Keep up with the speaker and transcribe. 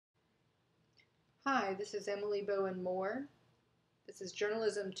Hi, this is Emily Bowen-Moore. This is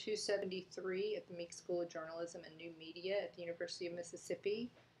Journalism 273 at the Meek School of Journalism and New Media at the University of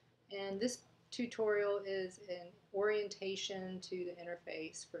Mississippi. And this tutorial is an orientation to the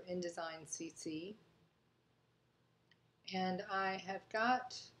interface for InDesign CC. And I have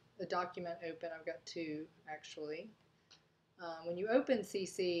got a document open. I've got two actually. When you open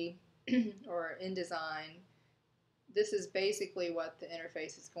CC or InDesign, this is basically what the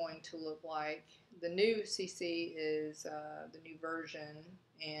interface is going to look like. The new CC is the new version,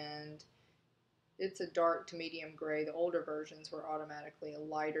 and it's a dark to medium gray. The older versions were automatically a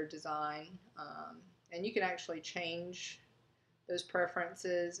lighter design, and you can actually change those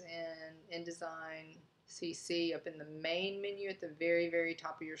preferences in InDesign CC up in the main menu at the very, very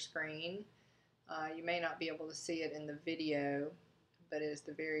top of your screen. You may not be able to see it in the video, but it is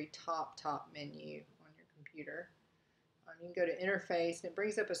the very top menu on your computer. You can go to interface and it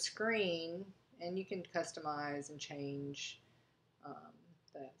brings up a screen and you can customize and change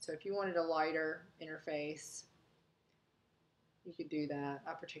that. So if you wanted a lighter interface, you could do that.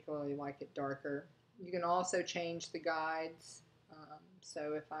 I particularly like it darker. You can also change the guides.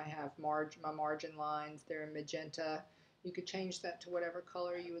 So if I have my margin lines, they're in magenta, you could change that to whatever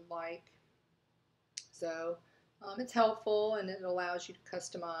color you would like. So it's helpful and it allows you to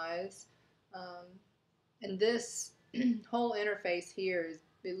customize. And this whole interface here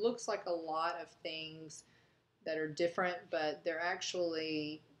it looks like a lot of things that are different, but they're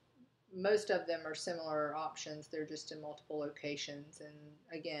actually, most of them are similar options. They're just in multiple locations. And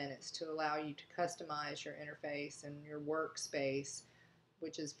again, it's to allow you to customize your interface and your workspace,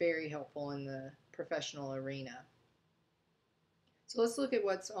 which is very helpful in the professional arena. So let's look at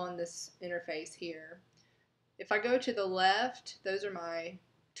what's on this interface here. If I go to the left, those are my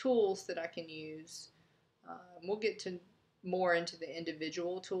tools that I can use. We'll get to more into the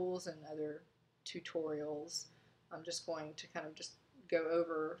individual tools and other tutorials. I'm just going to kind of just go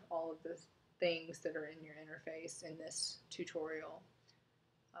over all of the things that are in your interface in this tutorial.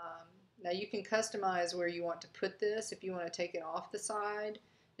 Now you can customize where you want to put this. If you want to take it off the side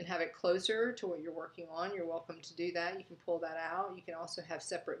and have it closer to what you're working on, you're welcome to do that. You can pull that out. You can also have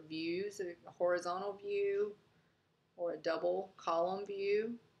separate views, a horizontal view or a double column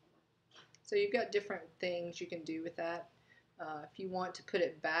view. So you've got different things you can do with that. If you want to put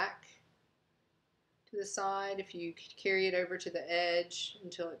it back to the side, if you carry it over to the edge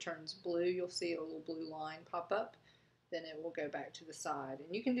until it turns blue, you'll see a little blue line pop up. Then it will go back to the side.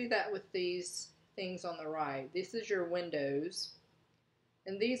 And you can do that with these things on the right. This is your windows.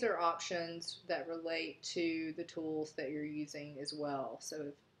 And these are options that relate to the tools that you're using as well. So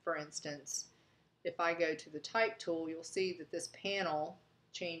if, for instance, if I go to the type tool, you'll see that this panel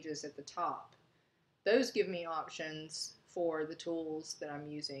changes at the top. Those give me options for the tools that I'm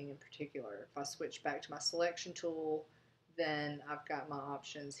using in particular. If I switch back to my selection tool, then I've got my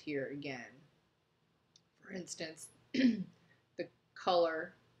options here again. For instance, the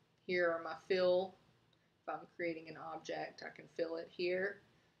color, here are my fill. If I'm creating an object, I can fill it here.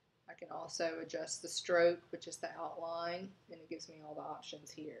 I can also adjust the stroke, which is the outline, and it gives me all the options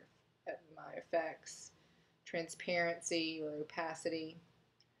here. My effects, transparency or opacity,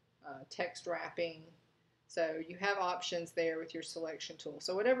 text wrapping. So you have options there with your selection tool.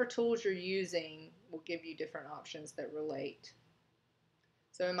 So whatever tools you're using will give you different options that relate.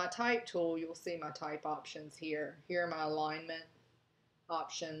 So in my type tool, you'll see my type options here. Here are my alignment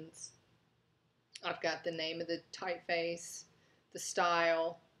options. I've got the name of the typeface, the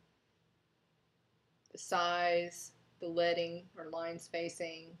style, the size, the leading or line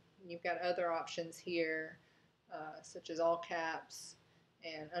spacing. You've got other options here, such as all caps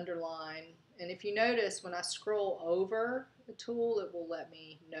and underline. And if you notice, when I scroll over the tool, it will let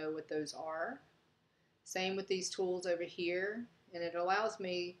me know what those are. Same with these tools over here, and it allows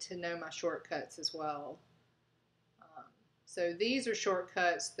me to know my shortcuts as well. So these are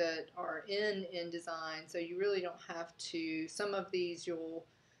shortcuts that are in InDesign, so you really don't have to. Some of these you'll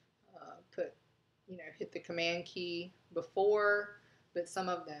hit the command key before, but some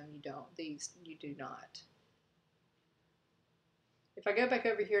of them you don't. These you do not. If I go back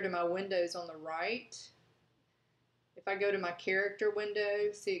over here to my windows on the right, if I go to my character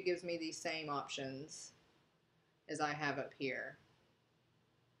window, see it gives me these same options as I have up here.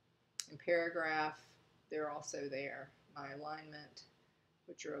 And paragraph, they're also there. My alignment,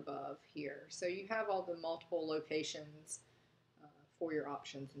 which are above here. So you have all the multiple locations for your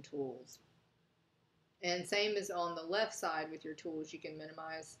options and tools. And same as on the left side with your tools, you can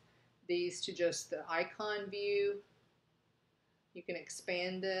minimize these to just the icon view. You can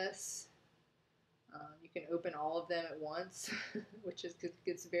expand this. You can open all of them at once, which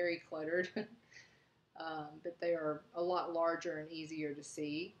gets very cluttered. but they are a lot larger and easier to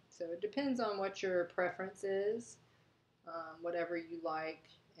see. So it depends on what your preference is, whatever you like.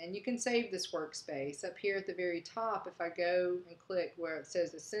 And you can save this workspace. Up here at the very top, if I go and click where it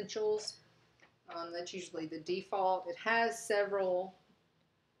says Essentials, that's usually the default. It has several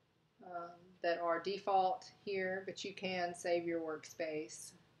that are default here, but you can save your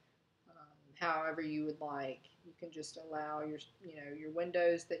workspace however you would like. You can just allow your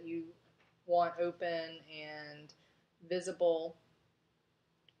windows that you want open and visible,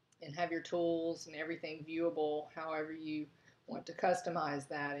 and have your tools and everything viewable however you want to customize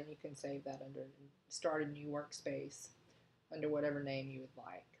that, and you can save that under start a new workspace under whatever name you would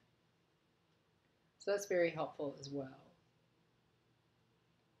like. So that's very helpful as well.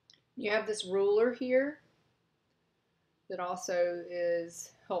 You have this ruler here that also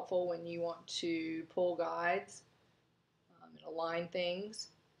is helpful when you want to pull guides and align things.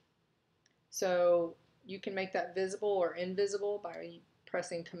 So you can make that visible or invisible by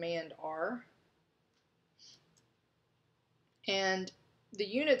pressing Command R. And the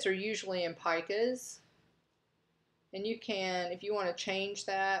units are usually in picas. And you can, if you want to change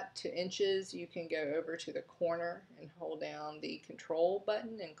that to inches, you can go over to the corner and hold down the Control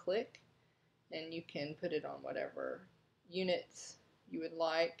button and click. And you can put it on whatever units you would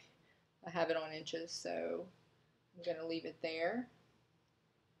like. I have it on inches, so I'm going to leave it there.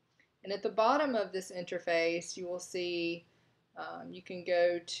 And at the bottom of this interface, you will see you can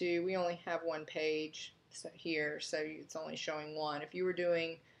go to, we only have one page here, so it's only showing one. If you were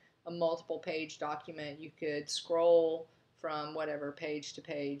doing a multiple page document, you could scroll from whatever page to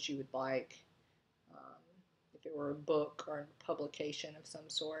page you would like, if it were a book or a publication of some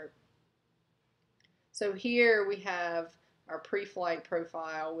sort. So here we have our pre-flight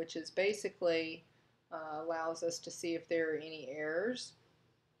profile, which is basically allows us to see if there are any errors.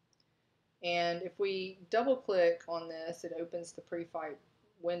 And if we double click on this, it opens the pre-flight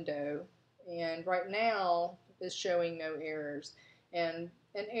window, and right now it's showing no errors. And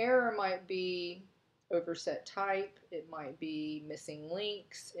an error might be overset type, it might be missing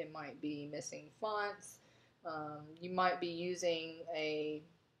links, it might be missing fonts, you might be using a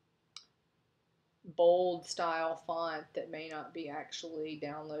bold style font that may not be actually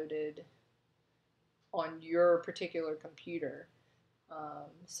downloaded on your particular computer.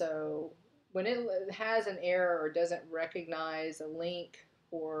 So when it has an error or doesn't recognize a link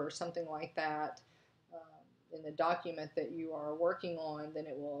or something like that in the document that you are working on, then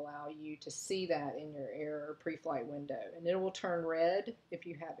it will allow you to see that in your error pre-flight window, and it will turn red if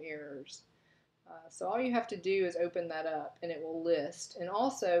you have errors. So all you have to do is open that up and it will list, and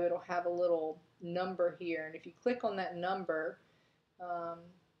also it'll have a little number here, and if you click on that number,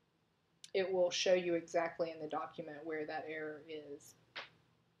 it will show you exactly in the document where that error is.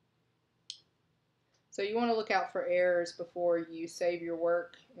 So you want to look out for errors before you save your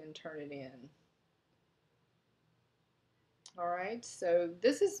work and turn it in. Alright, so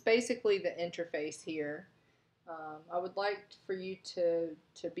this is basically the interface here. I would like for you to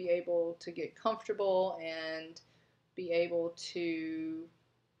be able to get comfortable and be able to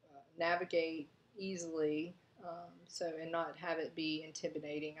navigate easily, and not have it be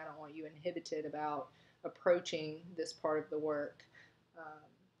intimidating. I don't want you inhibited about approaching this part of the work.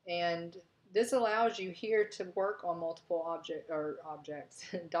 And this allows you here to work on multiple objects,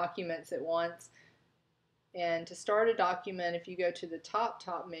 documents at once. And to start a document, if you go to the top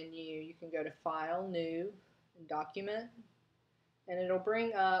menu, you can go to File, New, and Document, and it'll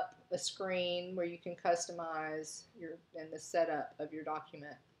bring up a screen where you can customize the setup of your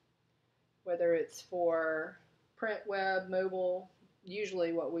document, whether it's for print, web, mobile.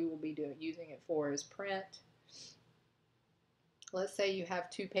 Usually what we will be using it for is print. Let's say you have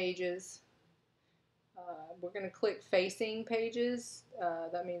 2 pages. We're going to click facing pages.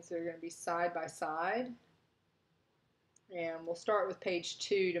 That means they're going to be side by side. And we'll start with page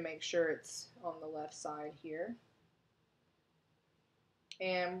 2 to make sure it's on the left side here.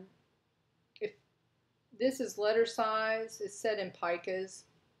 And if this is letter size, it's set in picas.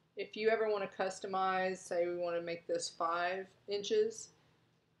 If you ever want to customize, say we want to make this 5 inches,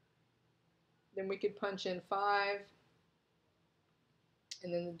 then we could punch in 5,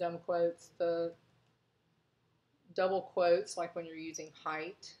 and then the dumb quotes, the double quotes, like when you're using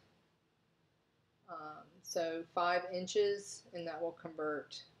height. So 5 inches, and that will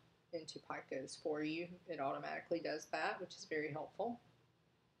convert into picas for you. It automatically does that, which is very helpful.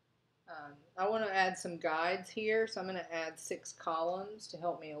 I want to add some guides here, so I'm going to add 6 columns to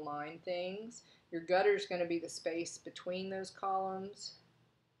help me align things. Your gutter is going to be the space between those columns,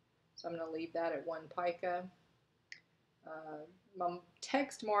 so I'm going to leave that at 1 pica. my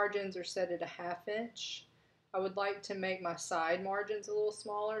text margins are set at a 1/2 inch. I would like to make my side margins a little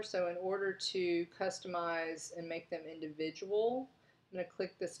smaller, so in order to customize and make them individual, I'm going to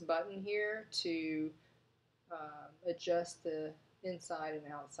click this button here to adjust the inside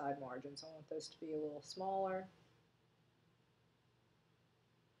and outside margins. I want those to be a little smaller.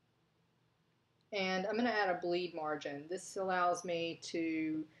 And I'm going to add a bleed margin. This allows me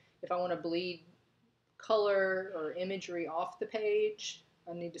to, if I want to bleed color or imagery off the page,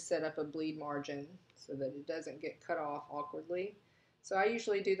 I need to set up a bleed margin so that it doesn't get cut off awkwardly. So I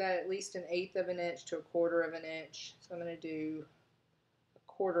usually do that at least 1/8 of an inch to 1/4 of an inch. So I'm going to do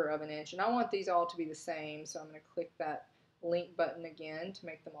 1/4 of an inch. And I want these all to be the same, so I'm going to click that link button again to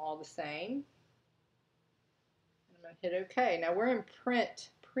make them all the same. And I'm going to hit OK. Now we're in print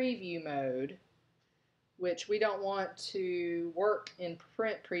preview mode, which we don't want to work in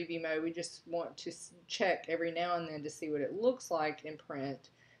print preview mode. We just want to check every now and then to see what it looks like in print.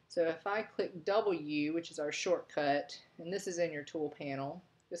 So if I click W, which is our shortcut, and this is in your tool panel,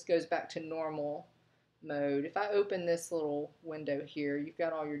 this goes back to normal mode. If I open this little window here, you've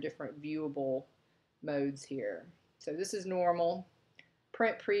got all your different viewable modes here. So this is normal.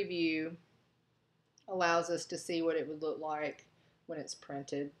 Print preview allows us to see what it would look like when it's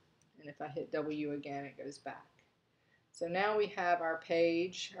printed. And if I hit W again, it goes back. So now we have our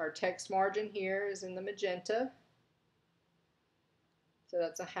page. Our text margin here is in the magenta. So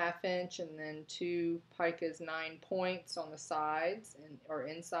that's a 1/2 inch, and then 2 picas 9 points on the sides, or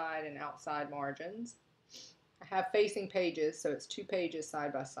inside and outside margins. I have facing pages, so it's 2 pages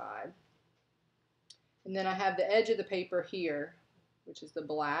side by side. And then I have the edge of the paper here, which is the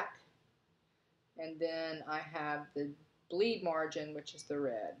black. And then I have the bleed margin, which is the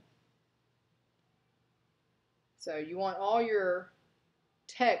red. So you want all your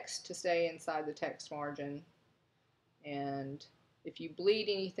text to stay inside the text margin, and if you bleed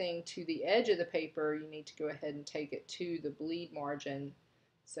anything to the edge of the paper, you need to go ahead and take it to the bleed margin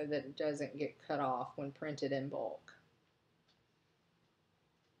so that it doesn't get cut off when printed in bulk.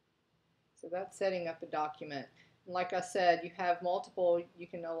 So that's setting up a document. And like I said, you have multiple, you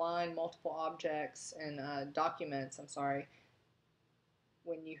can align multiple objects and documents,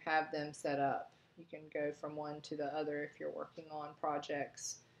 when you have them set up. You can go from one to the other if you're working on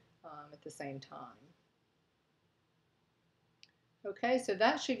projects at the same time. Okay, so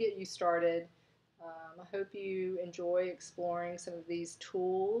that should get you started. I hope you enjoy exploring some of these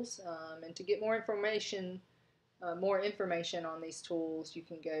tools. And to get more information on these tools, you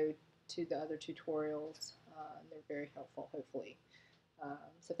can go to the other tutorials. They're very helpful, hopefully.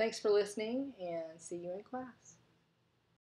 So thanks for listening, and see you in class.